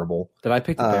terrible. Did I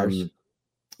pick the Bears?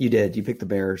 You did. You picked the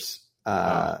Bears.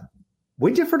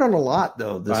 We differed on a lot,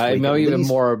 though, this week. I'm even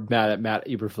more mad at Matt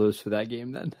Eberflus for that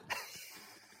game then.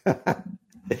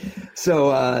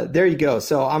 So there you go.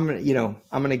 So I'm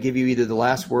going to give you either the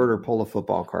last word or pull a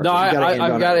football card. No,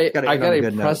 I've got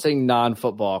a pressing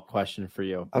non-football question for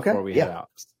you before we head out.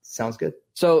 Sounds good.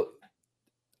 So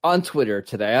on Twitter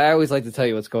today, I always like to tell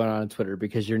you what's going on Twitter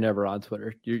because you're never on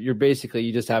Twitter. You're basically,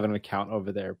 you just have an account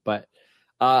over there. But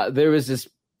there was this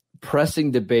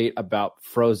pressing debate about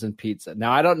frozen pizza.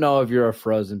 Now, I don't know if you're a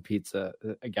frozen pizza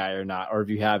guy or not, or if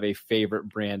you have a favorite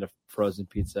brand of frozen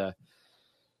pizza.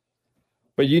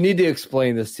 But you need to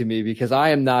explain this to me because I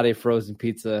am not a frozen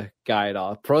pizza guy at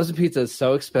all. Frozen pizza is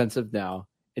so expensive now.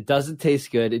 It doesn't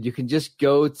taste good. And you can just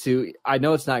go to, I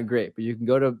know it's not great, but you can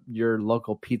go to your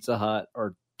local Pizza Hut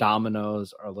or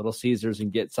Domino's or Little Caesars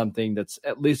and get something that's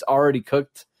at least already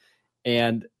cooked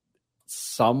and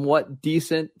somewhat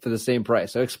decent for the same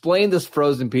price. So explain this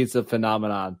frozen pizza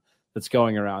phenomenon that's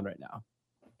going around right now.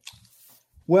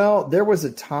 Well, there was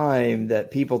a time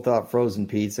that people thought frozen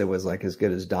pizza was like as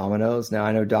good as Domino's. Now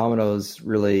I know Domino's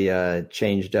really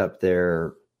changed up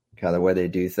their kind of the way they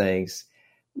do things.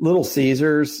 Little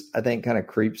Caesars, I think, kind of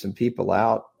creeps some people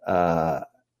out.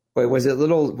 Wait, was it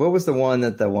what was the one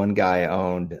that the one guy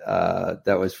owned?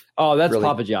 That was that's really,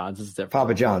 Papa John's. It's different.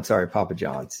 Papa John's. Sorry, Papa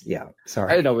John's. Yeah, sorry.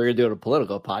 I didn't know we were doing a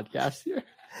political podcast here.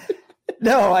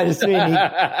 No, I just mean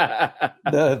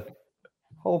the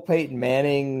whole Peyton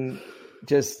Manning.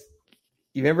 Just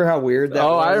you remember how weird that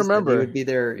was? I remember. He would be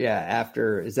there. Yeah,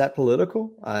 after is that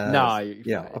political? No.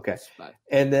 Yeah. Okay.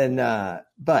 And then,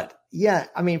 but yeah,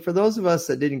 I mean, for those of us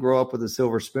that didn't grow up with a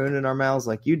silver spoon in our mouths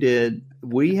like you did,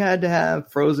 we had to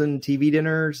have frozen TV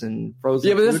dinners and frozen.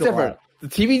 Yeah, but that's different. The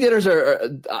TV dinners are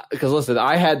because listen,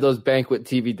 I had those banquet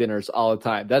TV dinners all the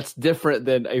time. That's different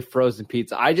than a frozen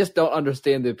pizza. I just don't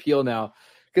understand the appeal now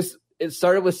because it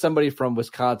started with somebody from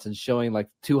Wisconsin showing like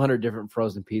 200 different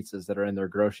frozen pizzas that are in their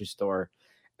grocery store.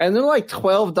 And they're like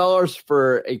 $12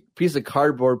 for a piece of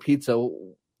cardboard pizza.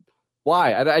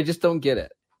 Why? I just don't get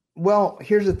it. Well,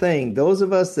 here's the thing. Those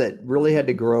of us that really had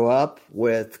to grow up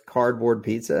with cardboard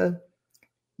pizza,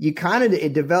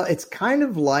 it's kind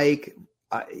of like,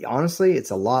 honestly, it's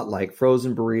a lot like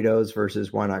frozen burritos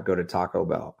versus why not go to Taco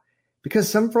Bell? Because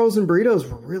some frozen burritos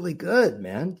were really good,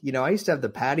 man. You know, I used to have the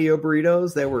patio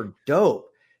burritos. They were dope.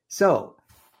 So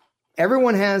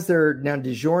everyone has now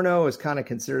DiGiorno is kind of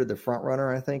considered the front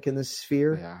runner, I think, in this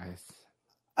sphere. Yeah.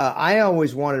 I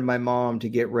always wanted my mom to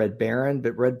get Red Baron,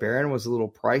 but Red Baron was a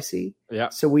little pricey. Yeah.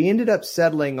 So we ended up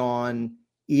settling on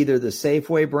either the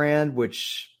Safeway brand,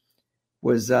 which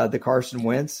was the Carson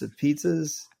Wentz of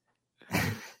pizzas.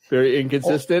 Very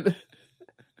inconsistent.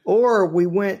 Or we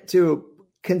went to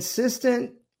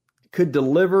consistent, could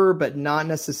deliver, but not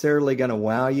necessarily going to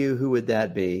wow you. Who would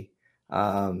that be?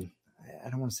 I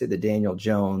don't want to say the Daniel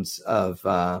Jones of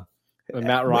Matt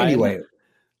Ryan. Anyway,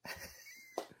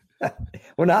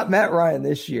 well, not Matt Ryan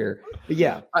this year, but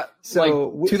yeah. So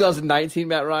like 2019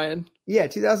 Matt Ryan. Yeah,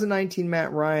 2019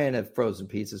 Matt Ryan of frozen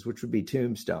pizzas, which would be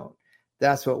Tombstone.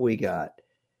 That's what we got.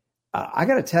 I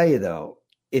got to tell you though,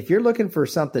 if you're looking for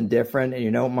something different and you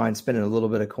don't mind spending a little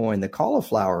bit of coin, the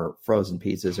cauliflower frozen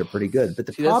pizzas are pretty good. But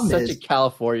the problem that's such a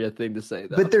California thing to say,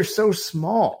 though. But they're so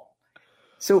small.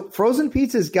 So frozen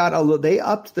pizzas they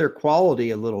upped their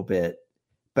quality a little bit.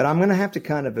 But I'm going to have to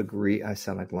kind of agree. I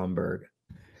sound like Lumberg.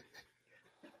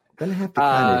 I'm going to have to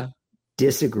kind of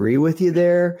disagree with you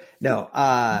there. No,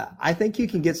 I think you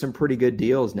can get some pretty good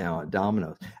deals now at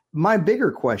Domino's. My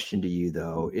bigger question to you,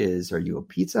 though, is: are you a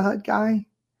Pizza Hut guy?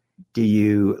 Do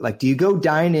you go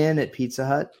dine in at Pizza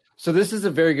Hut? So this is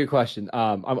a very good question.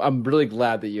 I'm really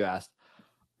glad that you asked.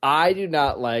 I do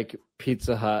not like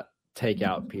Pizza Hut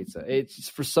takeout pizza. It's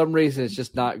for some reason it's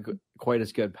just not quite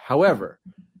as good. However,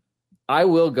 I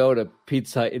will go to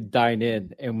Pizza Hut and dine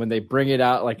in, and when they bring it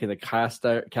out like in the cast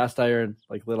iron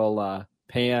like little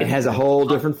pan, it has a whole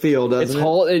different feel, doesn't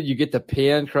it? You get the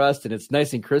pan crust, and it's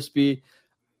nice and crispy.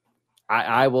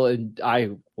 I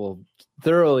will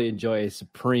thoroughly enjoy a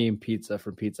supreme pizza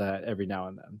from Pizza Hut every now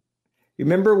and then. You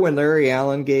remember when Larry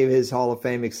Allen gave his Hall of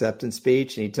Fame acceptance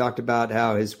speech, and he talked about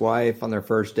how his wife on their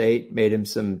first date made him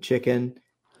some chicken,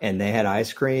 and they had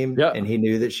ice cream, and he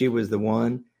knew that she was the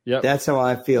one. Yep. That's how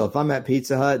I feel. If I'm at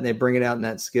Pizza Hut and they bring it out in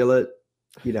that skillet,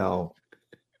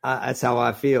 that's how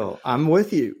I feel. I'm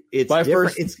with you. It's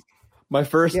my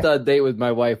first date with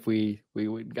my wife. We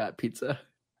got pizza.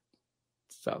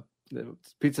 So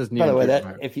pizza's near. By the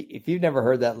way, if you've never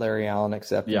heard that Larry Allen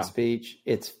acceptance speech,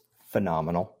 it's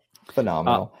phenomenal.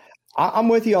 I'm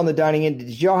with you on the dining in.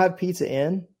 Did y'all have Pizza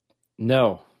Inn?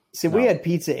 No. See, we had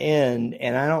Pizza Inn,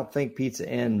 and I don't think Pizza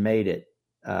Inn made it.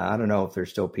 I don't know if there's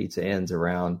still Pizza Inns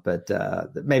around, but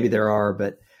maybe there are.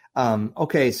 But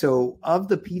okay, so of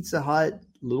the Pizza Hut,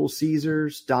 Little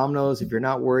Caesars, Domino's, if you're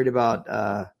not worried about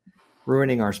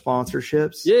ruining our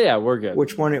sponsorships, we're good.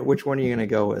 Which one are you going to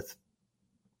go with?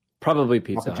 Probably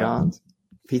Pizza Hut. John's,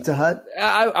 Pizza Hut.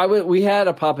 We had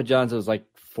a Papa John's that was like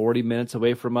 40 minutes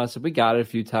away from us, and we got it a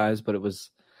few times, but it was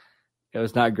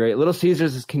not great. Little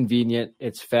Caesars is convenient,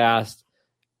 it's fast,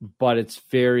 but it's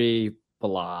very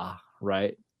blah,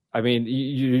 right? I mean,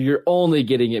 you're only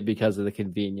getting it because of the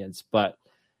convenience, but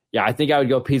yeah, I think I would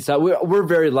go Pizza Hut. We're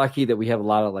very lucky that we have a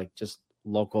lot of like just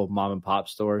local mom and pop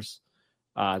stores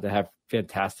that have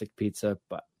fantastic pizza,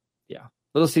 but yeah,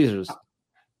 Little Caesars.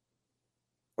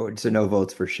 Oh, so no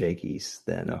votes for Shakey's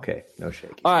then. Okay, no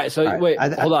Shakey's. All right, so wait,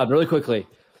 hold on really quickly.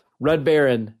 Red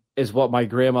Baron is what my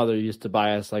grandmother used to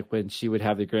buy us like when she would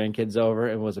have the grandkids over.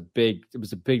 It was a big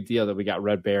deal that we got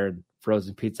Red Baron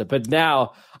frozen pizza. But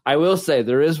now I will say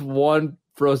there is one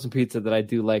frozen pizza that I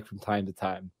do like from time to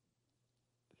time.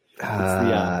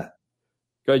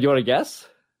 Go, you want to guess?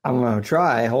 I'm going to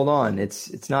try. Hold on.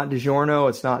 It's not DiGiorno.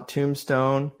 It's not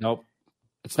Tombstone. Nope.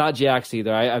 It's not Jack's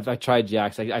either. I tried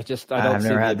Jack's. I don't. I've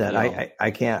never had that.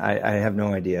 I can't. I have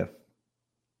no idea.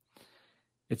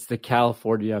 It's the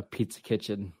California Pizza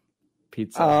Kitchen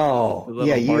pizza. Oh,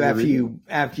 yeah.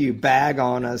 After you bag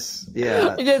on us,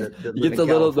 yeah. you get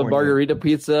the margarita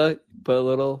pizza. Put a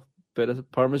little bit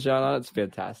of Parmesan on it. It's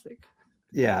fantastic.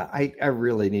 Yeah, I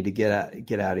really need to get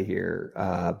out of here.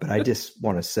 But I just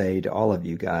want to say to all of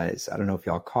you guys, I don't know if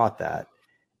y'all caught that,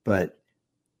 but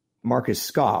Marcus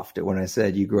scoffed at when I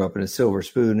said you grew up in a silver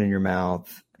spoon in your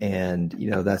mouth, and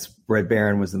that's Red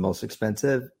Baron was the most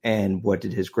expensive. And what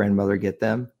did his grandmother get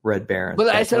them? Red Baron.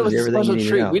 But I said it was a special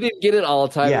treat. We didn't get it all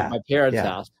the time at my parents'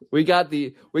 house. We got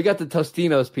the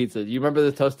Tostino's pizza. Do you remember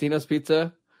the Tostino's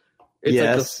pizza? It's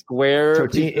like a square.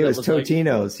 It was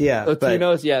Totino's,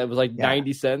 Totino's, it was like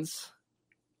 90 cents.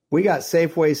 We got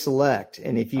Safeway Select,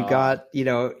 and if you got,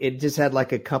 it just had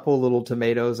like a couple little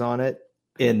tomatoes on it,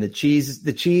 and the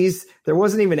cheese, there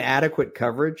wasn't even adequate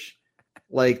coverage.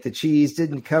 Like the cheese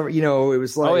didn't cover, it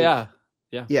was like,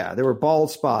 there were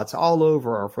bald spots all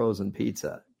over our frozen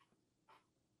pizza.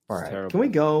 All right, can we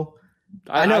go?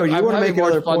 I know you want to make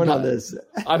another point on this.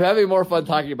 I'm having more fun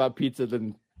talking about pizza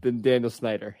than Daniel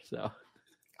Synder. So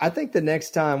I think the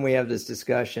next time we have this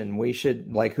discussion, we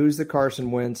should who's the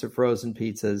Carson Wentz of frozen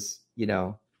pizzas?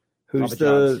 Who's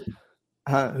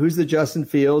the Justin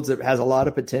Fields that has a lot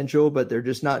of potential, but they're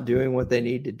just not doing what they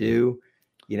need to do.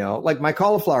 Like my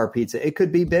cauliflower pizza, it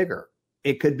could be bigger.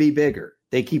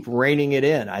 They keep reining it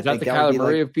in. Is that the Kyler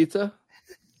Murray of pizza?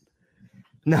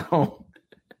 No.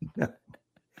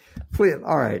 Please,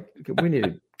 all right. We need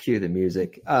to cue the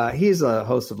music. He's a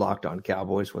host of Locked On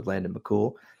Cowboys with Landon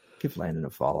McCool. Give Landon a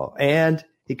follow. And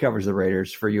he covers the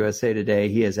Raiders for USA Today.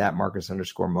 He is at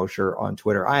Marcus_Mosher on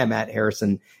Twitter. I am at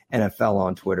Harrison NFL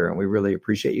on Twitter, and we really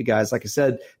appreciate you guys. Like I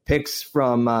said, picks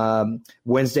from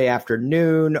Wednesday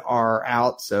afternoon are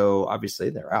out. So obviously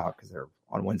they're out because they're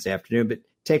on Wednesday afternoon. But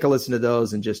take a listen to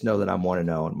those and just know that I'm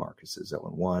 1-0 and Marcus is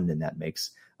 0-1, and that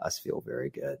makes us feel very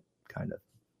good, kind of.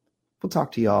 We'll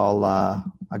talk to y'all,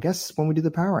 I guess, when we do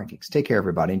the power rankings. Take care,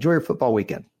 everybody. Enjoy your football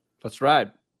weekend. That's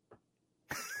right.